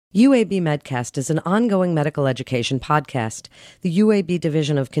UAB Medcast is an ongoing medical education podcast. The UAB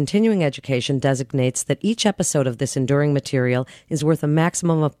Division of Continuing Education designates that each episode of this enduring material is worth a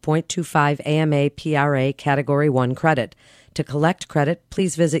maximum of 0.25 AMA PRA Category 1 credit. To collect credit,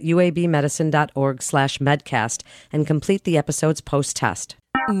 please visit uabmedicine.org/medcast and complete the episode's post-test.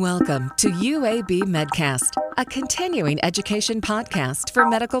 Welcome to UAB Medcast, a continuing education podcast for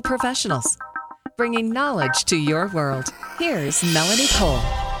medical professionals. Bringing knowledge to your world, here's Melanie Cole.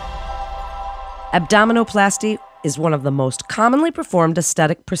 Abdominoplasty is one of the most commonly performed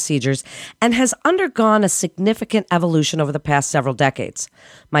aesthetic procedures and has undergone a significant evolution over the past several decades.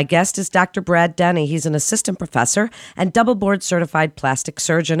 My guest is Dr. Brad Denny. He's an assistant professor and double board certified plastic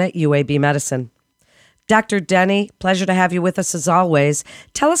surgeon at UAB Medicine. Dr. Denny, pleasure to have you with us as always.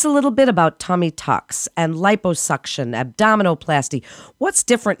 Tell us a little bit about tummy tucks and liposuction, abdominoplasty. What's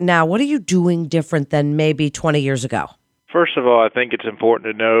different now? What are you doing different than maybe 20 years ago? First of all, I think it's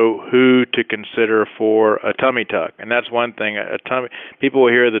important to know who to consider for a tummy tuck, and that's one thing. People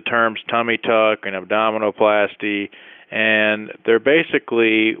will hear the terms tummy tuck and abdominoplasty, and they're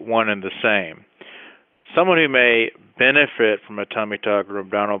basically one and the same. Someone who may benefit from a tummy tuck or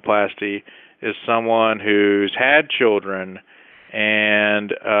abdominoplasty is someone who's had children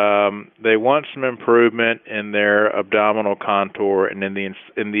and they want some improvement in their abdominal contour and in the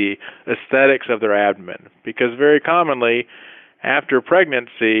aesthetics of their abdomen. Because very commonly, after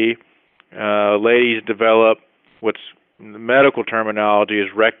pregnancy, ladies develop what's the medical terminology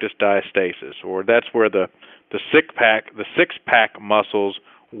is rectus diastasis, or that's where the six pack muscles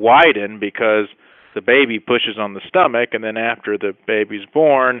widen because the baby pushes on the stomach, and then after the baby's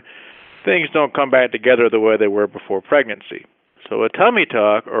born, things don't come back together the way they were before pregnancy. So a tummy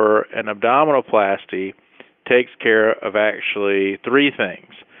tuck or an abdominoplasty takes care of actually three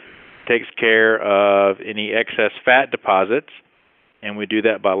things. It takes care of any excess fat deposits, and we do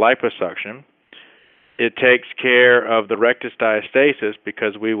that by liposuction. It takes care of the rectus diastasis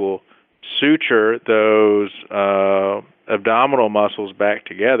because we will suture those abdominal muscles back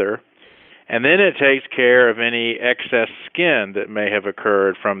together. And then it takes care of any excess skin that may have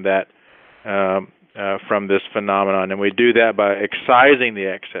occurred from that from this phenomenon, and we do that by excising the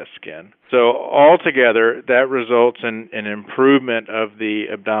excess skin. So altogether, that results in an improvement of the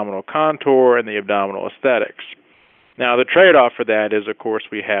abdominal contour and the abdominal aesthetics. Now, the trade-off for that is, of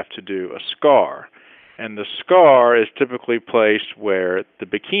course, we have to do a scar, and the scar is typically placed where the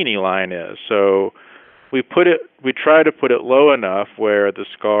bikini line is. So we try to put it low enough where the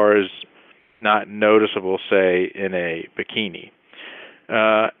scar is not noticeable, say, in a bikini.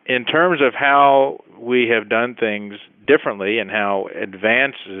 In terms of how we have done things differently and how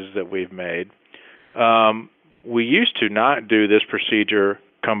advances that we've made, we used to not do this procedure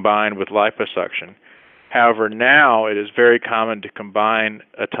combined with liposuction. However, now it is very common to combine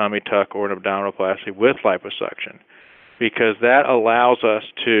a tummy tuck or an abdominoplasty with liposuction because that allows us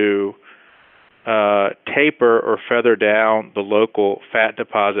to taper or feather down the local fat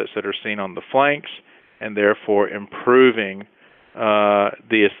deposits that are seen on the flanks and therefore improving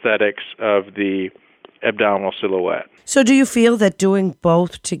the aesthetics of the abdominal silhouette. So do you feel that doing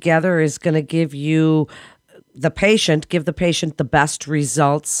both together is going to give the patient the best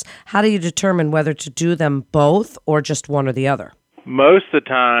results? How do you determine whether to do them both or just one or the other? Most of the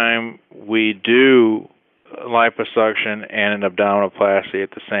time, we do liposuction and an abdominoplasty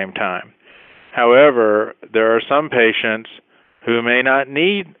at the same time. However, there are some patients who may not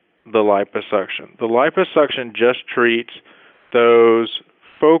need the liposuction. The liposuction just treats those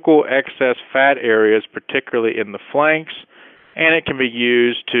focal excess fat areas, particularly in the flanks, and it can be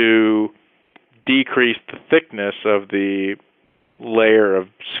used to decrease the thickness of the layer of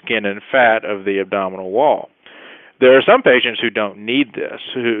skin and fat of the abdominal wall. There are some patients who don't need this,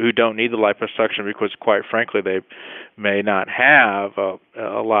 who don't need the liposuction because, quite frankly, they may not have a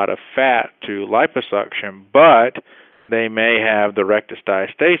lot of fat to liposuction, but they may have the rectus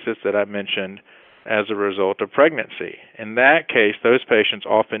diastasis that I mentioned as a result of pregnancy. In that case, those patients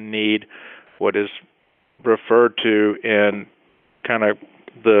often need what is referred to in kind of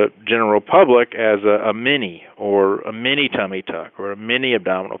the general public as a mini tummy tuck or a mini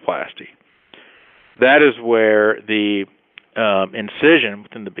abdominoplasty. That is where the incision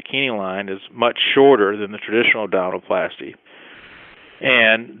within the bikini line is much shorter than the traditional abdominoplasty.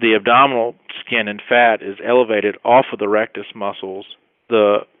 And the abdominal skin and fat is elevated off of the rectus muscles.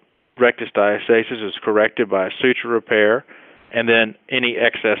 The rectus diastasis is corrected by suture repair, and then any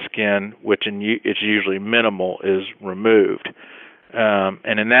excess skin, which it's usually minimal, is removed.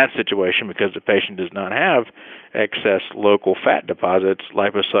 And in that situation, because the patient does not have excess local fat deposits,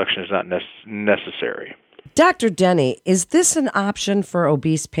 liposuction is not necessary. Dr. Denny, is this an option for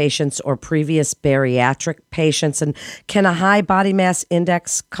obese patients or previous bariatric patients? And can a high body mass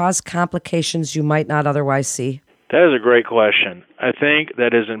index cause complications you might not otherwise see? That is a great question. I think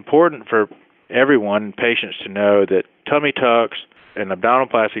that is important for everyone, patients, to know that tummy tucks and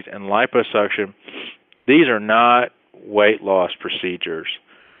abdominoplasties and liposuction, these are not weight loss procedures.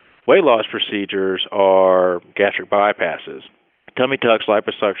 Weight loss procedures are gastric bypasses. Tummy tucks,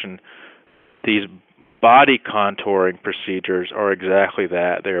 liposuction, these body contouring procedures are exactly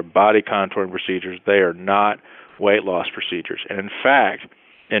that. They are body contouring procedures. They are not weight loss procedures. And in fact,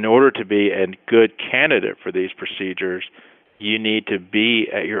 in order to be a good candidate for these procedures, you need to be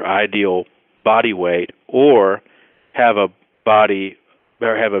at your ideal body weight or have a BMI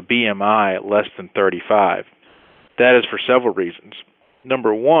less than 35. That is for several reasons.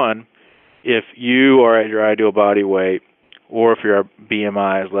 Number one, if you are at your ideal body weight or if your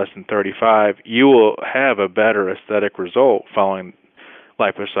BMI is less than 35, you will have a better aesthetic result following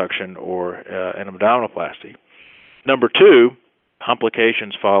liposuction or an abdominoplasty. Number two,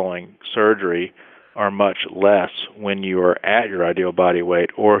 complications following surgery are much less when you are at your ideal body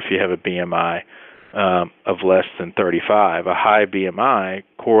weight or if you have a BMI of less than 35. A high BMI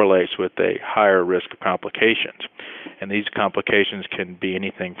correlates with a higher risk of complications. And these complications can be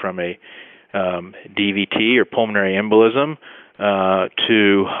anything from a DVT or pulmonary embolism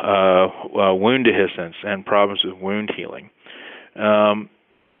to wound dehiscence and problems with wound healing.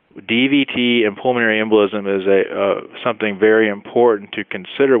 DVT and pulmonary embolism is something very important to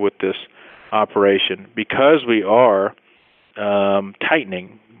consider with this operation because we are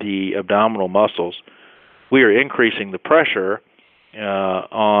tightening the abdominal muscles. We are increasing the pressure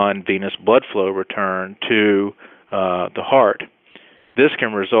on venous blood flow return to the heart. This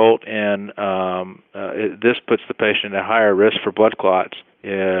can result in, this puts the patient at higher risk for blood clots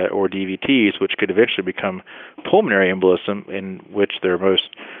or DVTs, which could eventually become pulmonary embolism, in which their most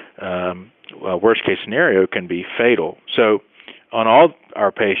worst case scenario can be fatal. So on all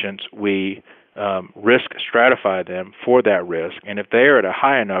our patients, we risk stratify them for that risk, and if they are at a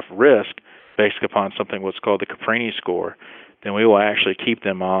high enough risk based upon something what's called the Caprini score, then we will actually keep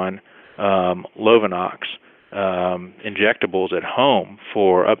them on Lovenox injectables at home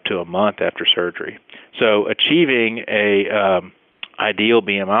for up to a month after surgery. So achieving a ideal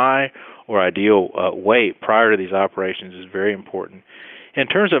BMI or ideal weight prior to these operations is very important. In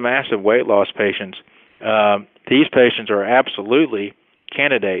terms of massive weight loss patients, these patients are absolutely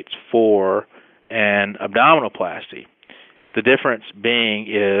candidates for an abdominoplasty. The difference being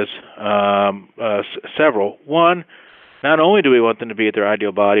is several. One, not only do we want them to be at their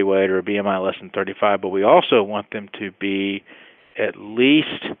ideal body weight or a BMI less than 35, but we also want them to be at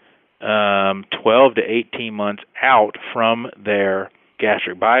least 12 to 18 months out from their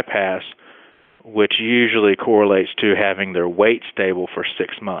gastric bypass, which usually correlates to having their weight stable for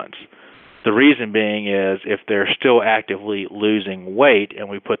 6 months. The reason being is if they're still actively losing weight and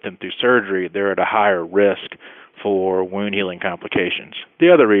we put them through surgery, they're at a higher risk for wound healing complications. The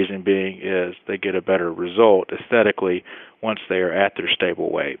other reason being is they get a better result aesthetically once they are at their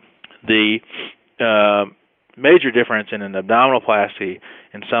stable weight. The major difference in an abdominoplasty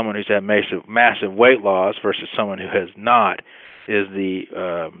in someone who's had massive weight loss versus someone who has not is the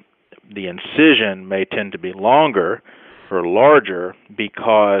incision may tend to be longer or larger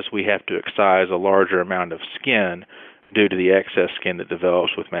because we have to excise a larger amount of skin due to the excess skin that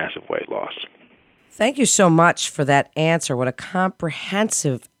develops with massive weight loss. Thank you so much for that answer. What a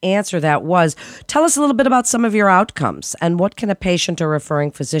comprehensive answer that was. Tell us a little bit about some of your outcomes and what can a patient or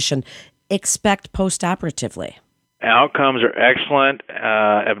referring physician expect post-operatively? Outcomes are excellent.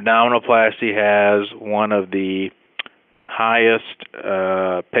 Abdominoplasty has one of the highest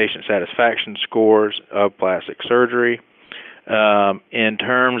patient satisfaction scores of plastic surgery. In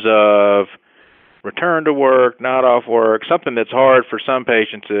terms of return to work, not off work, something that's hard for some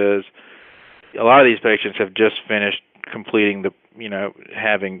patients is a lot of these patients have just finished completing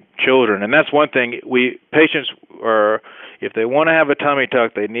having children, and that's one thing. Patients are, if they want to have a tummy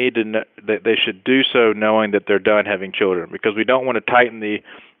tuck, they need to they should do so knowing that they're done having children, because we don't want to tighten the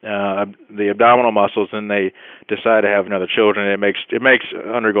abdominal muscles and they decide to have another children. It makes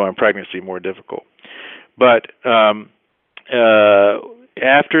undergoing pregnancy more difficult. But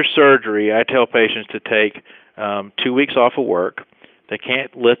after surgery, I tell patients to take 2 weeks off of work. They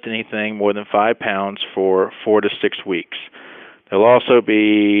can't lift anything more than 5 pounds for 4 to 6 weeks. They'll also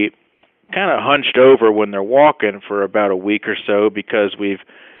be kind of hunched over when they're walking for about a week or so because we've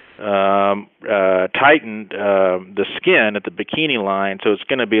tightened the skin at the bikini line, so it's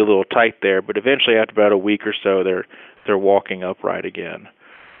going to be a little tight there. But eventually, after about a week or so, they're walking upright again.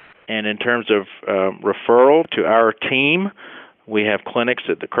 And in terms of referral to our team, we have clinics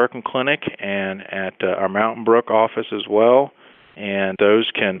at the Kirkland Clinic and at our Mountain Brook office as well, and those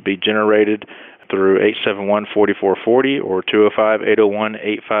can be generated through 871-4440 or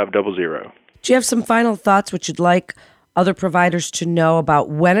 205-801-8500. Do you have some final thoughts which you'd like other providers to know about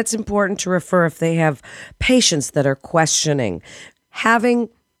when it's important to refer if they have patients that are questioning having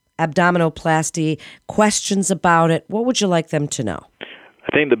abdominoplasty, questions about it? What would you like them to know?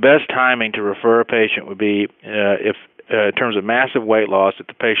 I think the best timing to refer a patient would be if in terms of massive weight loss, if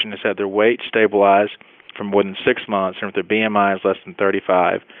the patient has had their weight stabilized for more than 6 months and if their BMI is less than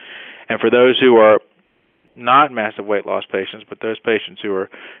 35. And for those who are not massive weight loss patients, but those patients who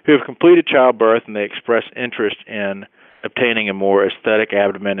have completed childbirth and they express interest in obtaining a more aesthetic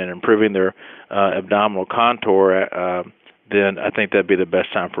abdomen and improving their abdominal contour, then I think that'd be the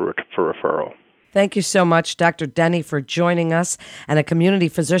best time for referral. Thank you so much, Dr. Denny, for joining us. And a community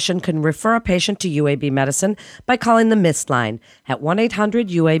physician can refer a patient to UAB Medicine by calling the MIST line at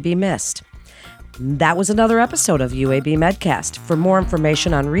 1-800-UAB-MIST. That was another episode of UAB Medcast. For more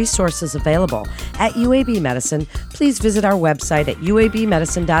information on resources available at UAB Medicine, please visit our website at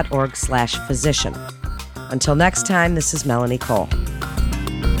uabmedicine.org/physician. Until next time, this is Melanie Cole.